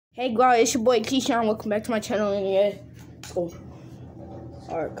Hey guys, it's your boy Keyshawn. Welcome back to my channel. And yeah, let's go.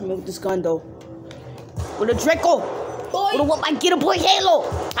 Alright, come here with this gun though. With a Draco. With a what? I get a boy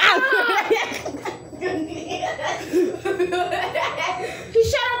Halo. He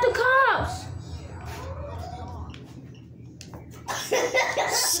shot out the cops.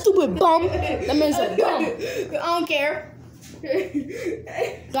 Stupid bum. That man's a bum. I don't care.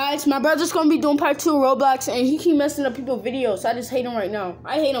 Guys, my brother's gonna be doing part 2 of Roblox, and he keep messing up people's videos. So I just hate him right now.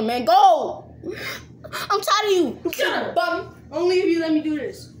 I hate him, man. Go! I'm tired of you. Shut up, bum. Only if you let me do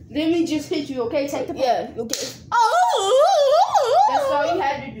this. Let me just hit you, okay? Take the okay. Oh! That's all you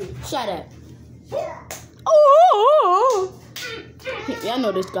had to do. Shut up. Oh! Yeah, I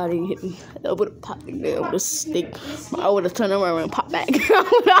know this guy didn't hit me. I would have popped in there with a stick. I would have turned around and popped back. I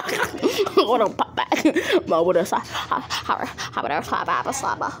would have popped back. I would have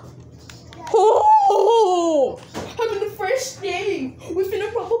Oh! Having the fresh day within a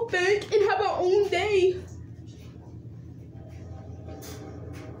proper bank and have our own day.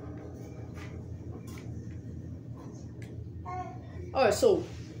 Alright, so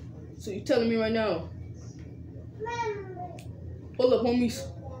you telling me right now? Hold up, homies.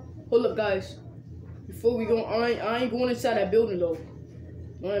 Hold up, guys. Before we go, I ain't going inside that building though. You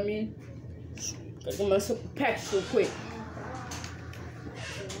know what I mean? Gotta get myself a package real quick.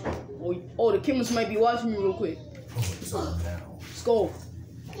 Oh, the cameras might be watching me real quick. Let's go.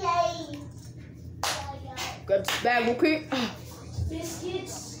 Grab this bag real quick.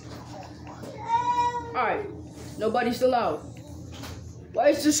 Biscuits. Alright. Nobody's allowed. Why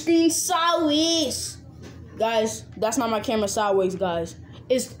is the screen sideways? Guys, that's not my camera sideways, guys.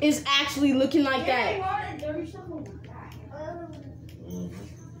 It's actually looking like that.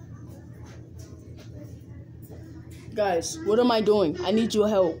 Guys, what am I doing? I need your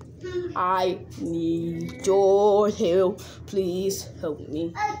help. I need your help. Please help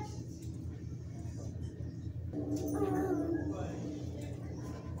me.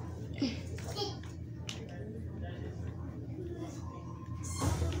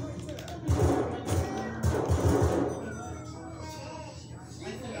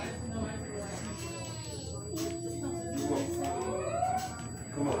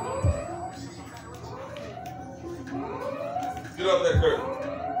 Get up that curtain.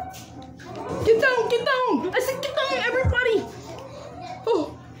 Get down, get down. I said get down, everybody.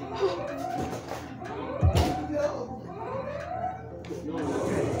 Oh.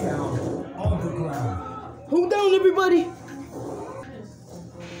 Get down on the ground. Hold down, everybody.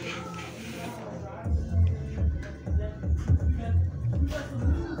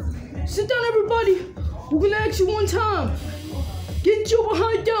 Sit down, everybody. We're gonna ask you one time. Get your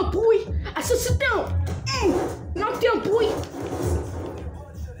behind down, boy. I said sit down. Knock down, boy.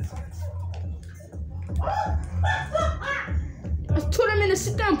 I told him to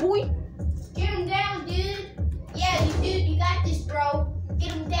sit down, boy. Get him down, dude. Yeah, dude, you got this, bro.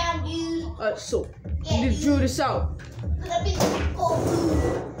 Get him down, dude. Alright, so we need to drill this out.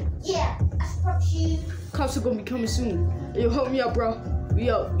 Yeah, I support you. Cops are gonna be coming soon. Hey, yo, help me out, bro. We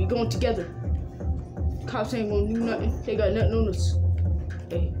out. We going together. Cops ain't gonna do nothing. They got nothing on us.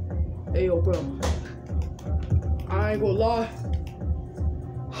 Hey, yo, bro. I ain't gonna lie.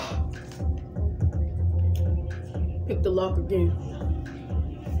 Pick the lock again.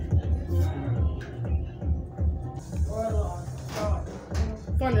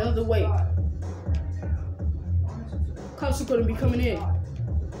 Find another way. Cops are gonna be coming in.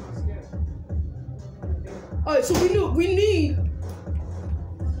 Alright, so we need.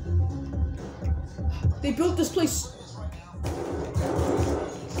 They built this place.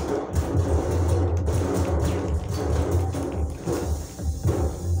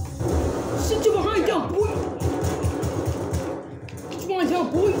 Sit your behind down, boy. Get your behind down,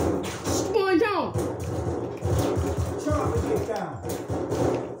 boy. Sit your behind down. Charlie, get down.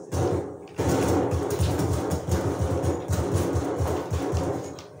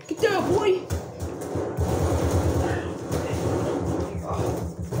 Get down, boy.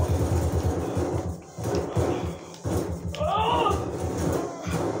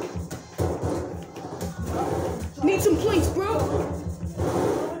 Need some planks, bro.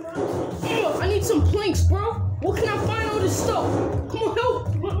 I need some planks, bro. Where can I find all this stuff? Come on, help.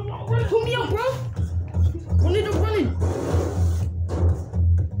 Help me out, bro. Running and running.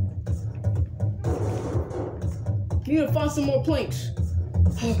 Need to find some more planks.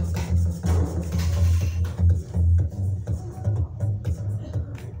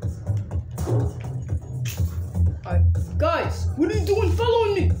 Alright, guys, what are you doing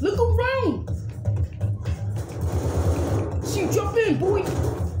following me? Look around. See you jump in, boy.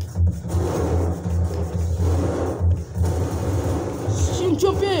 See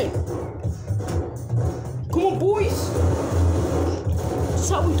jump in. Come on, boys. That's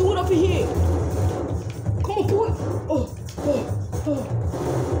how we do it up in here. Come on, boy.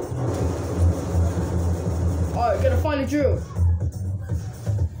 Alright, gotta find a drill.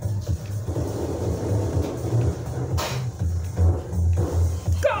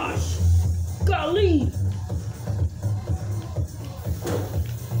 Gosh! Golly!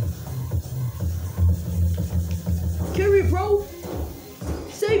 Carry it, bro.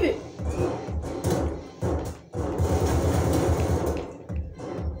 Save it.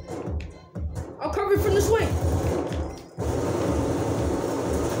 I'll cover it from this way.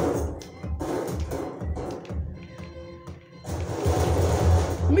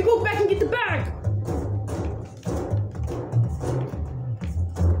 Let me go back and get the bag.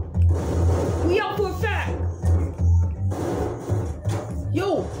 We out for a fact.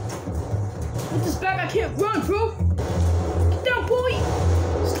 Yo, with this bag I can't run, bro. Get down, boy.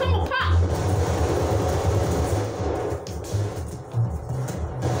 It's time to pop.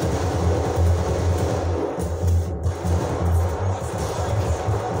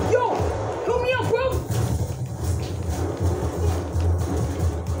 Yo, help me out, bro.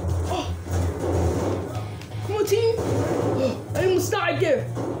 Come on, team. I almost died there.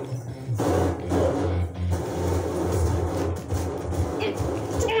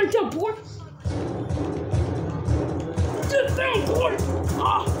 Get down, boy. Get down, boy.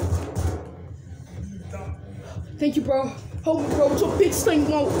 Ah. Thank you, bro. Hold me, bro. It's a big sting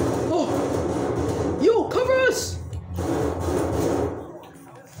mode. Oh. Yo, cover us.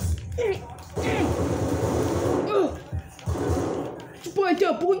 Just boy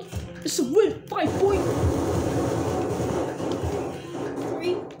down, boy. It's a win fight, boy.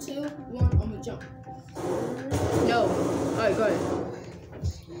 3, 2, 1. I'm gonna jump. No. Alright, go ahead.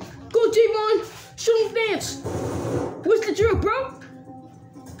 Go, J-Mon! Show him dance! Where's the drill, bro?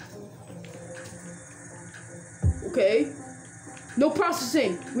 Okay. No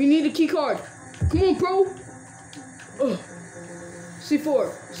processing. We need a key card. Come on, bro.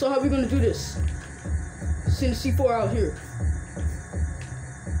 C4. So how are we gonna do this? Send C4 out here.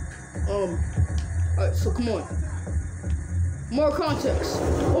 Alright, so come on. More context.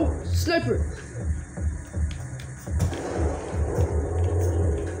 Oh, sniper.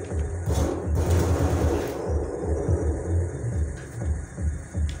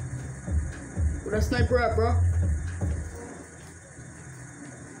 Where that sniper at, bro?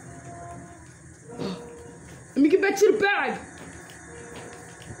 Let me get back to the bag.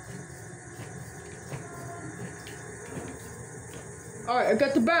 Alright, I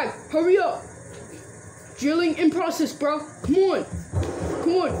got the bag. Hurry up. Drilling in process, bro. Come on.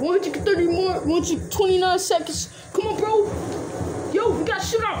 Come on. 130 more. 129 seconds. Come on, bro. Yo, we got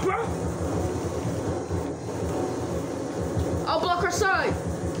shit out, bro. I'll block our side.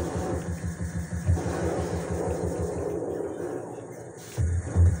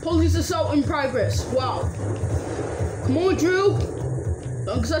 Police assault in progress. Wow. Come on, Drew.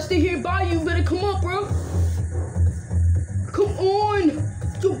 Long as I stay here by you, better come up, bro. Come on.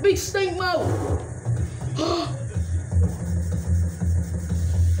 You big stink mouth.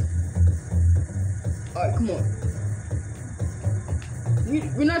 Alright, come on.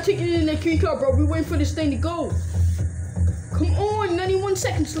 We're not taking it in that key card, bro. We're waiting for this thing to go. Come on, 91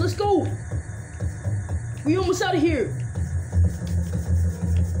 seconds. Let's go. We almost out of here.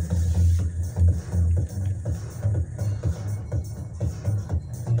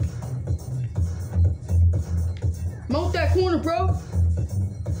 Mount that corner, bro.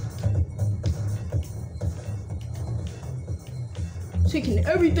 Taking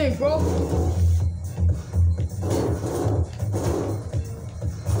everything, bro.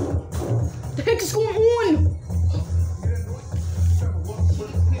 The heck is going on?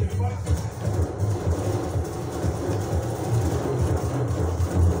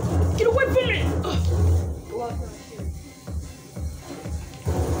 Get away from me!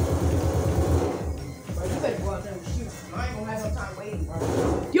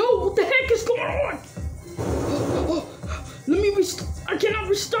 Yo, what the heck is going on? I cannot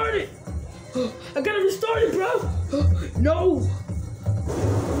restart it. I gotta restart it, bro. No.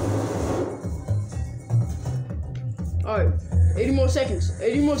 Alright, 80 more seconds.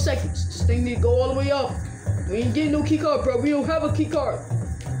 80 more seconds. This thing need to go all the way up. We ain't getting no key card, bro. We don't have a key card.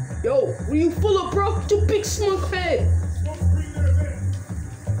 Yo, what are you full of, bro? You big smunk head.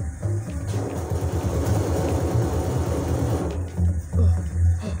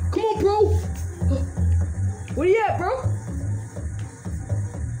 Come on, bro. Where you at, bro?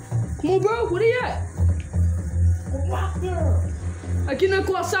 Come on, bro. Where you at? I cannot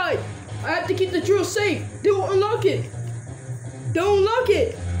go outside. I have to keep the drill safe. They will unlock it. Don't lock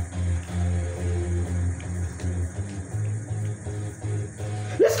it.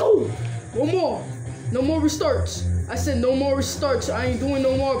 Let's go. One more. No more restarts. I said no more restarts. I ain't doing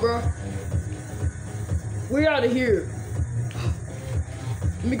no more, bro. We're out of here.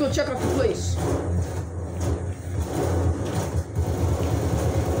 Let me go check out the place.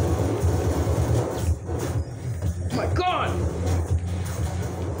 Oh my God.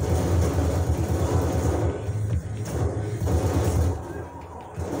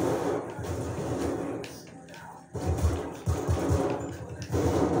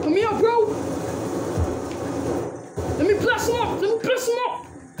 Come here, bro. Let me bless him up. Let me bless him up.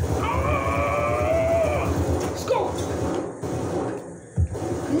 Let's go.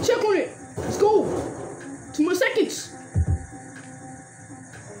 Let me check on it. Let's go. 2 more seconds.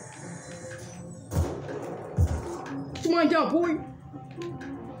 Put your mind down, boy.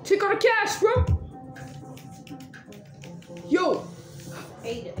 Take out the cash, bro. Yo.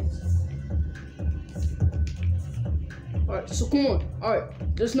 Alright, so come on.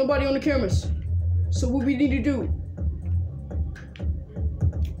 Alright, there's nobody on the cameras. So what we need to do?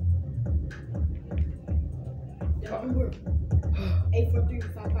 Number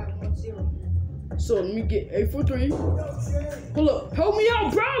 843-5510. So let me get 843. Hold up. Help me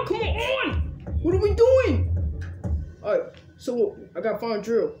out, bro. Come on. What are we doing? Alright, so I gotta find a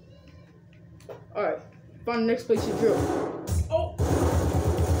drill. Alright, find the next place to drill. Oh!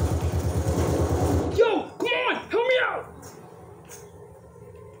 Yo, come on! Help me out!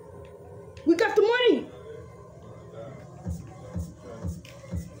 We got the money!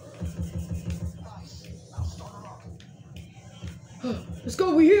 Let's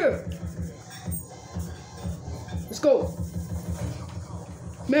go, we're here! Let's go!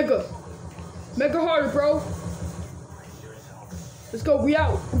 Mega harder, bro! Let's go, we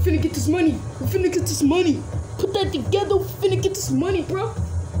out! We finna get this money! We finna get this money! Put that together, we finna get this money, bro!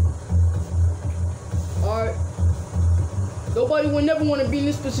 Alright. Nobody will never want to be in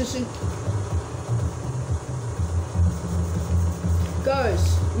this position.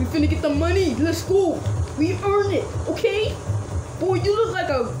 Guys, we finna get the money. Let's go. We earned it, okay? Boy, you look like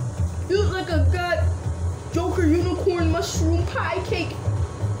a god Joker unicorn mushroom pie cake.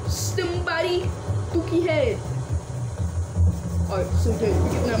 Stem body, dookie head. Alright, so then we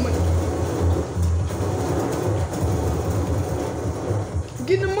getting that money. We're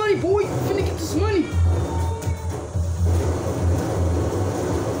getting the money, boy. We're finna get this money.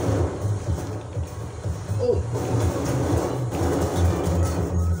 Oh.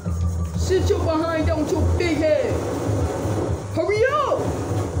 Sit your behind down with your big head. Hurry up!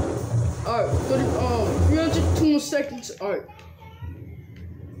 Alright, 302 more seconds. Alright.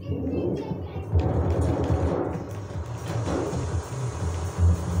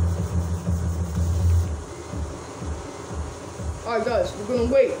 Alright guys, we're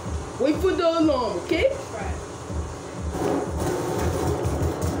gonna wait. Wait for the alarm, okay? Right.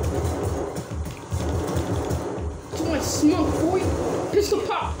 Too much smoke, boy. Pistol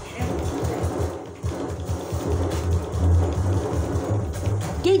pop.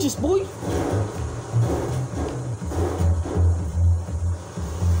 Dangerous, boy.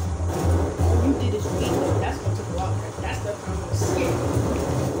 All you did is wait. That's what took a while. That's the time I was scared.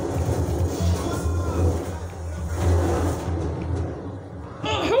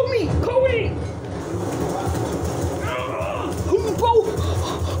 Help me, Cody! Help me, bro!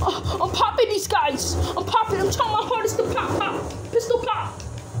 I'm popping these guys. I'm popping. I'm trying my hardest to pop. Pistol pop.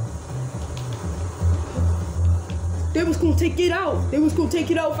 They was gonna take it out. They was gonna take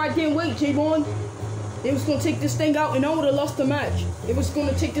it out if I didn't wait, Javon. They was gonna take this thing out and I would have lost the match. They was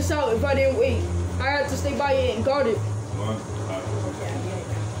gonna take this out if I didn't wait. I had to stay by it and guard it.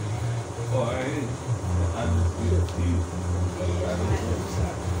 Oh, I ain't. I just did it to you.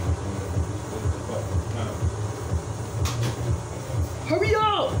 Hurry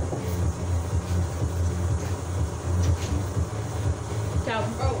up!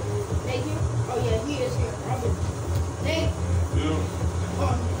 Calvin. Oh, Nate here? Oh, yeah, he is here. Robin. Nate. Yeah.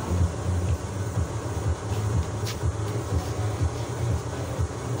 Oh,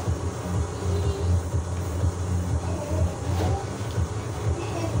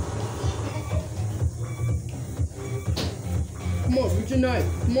 Come on, reach your knife.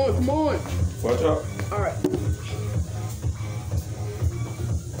 Come on. Watch out. Alright.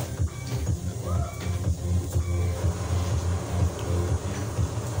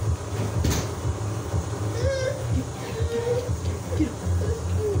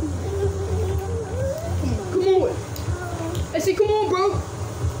 Come on. I say, come on, bro.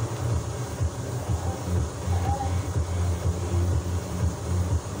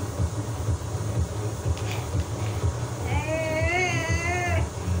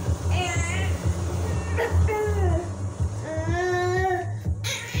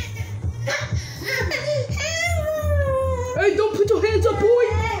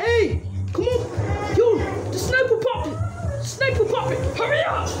 Hurry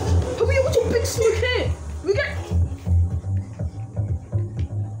up! Hurry up with your big slick head! We got...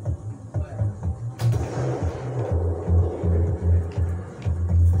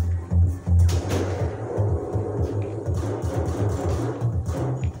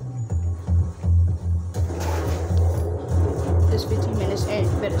 This 15 minutes and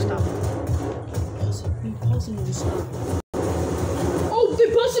you better stop. Be pausing this stuff. Oh,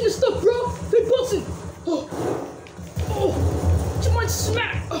 they busting this stuff, bro! They busting! Oh, you might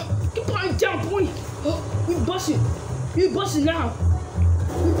smack! Get behind down, boy! We busting! We busting now!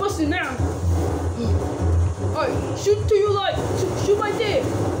 We busting now! Alright, shoot to your left! Shoot right there!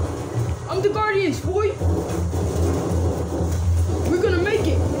 I'm the Guardians, boy! We're gonna make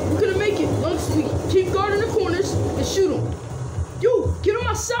it! We're gonna make it! Once we keep guarding the corners and shoot them. Yo, get on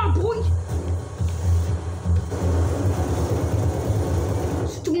my side, boy!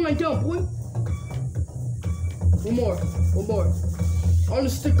 Sit the line down, boy. One more.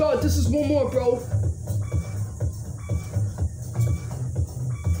 Honest to God, this is one more, bro.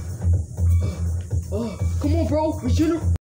 Come on, bro. Regenerate.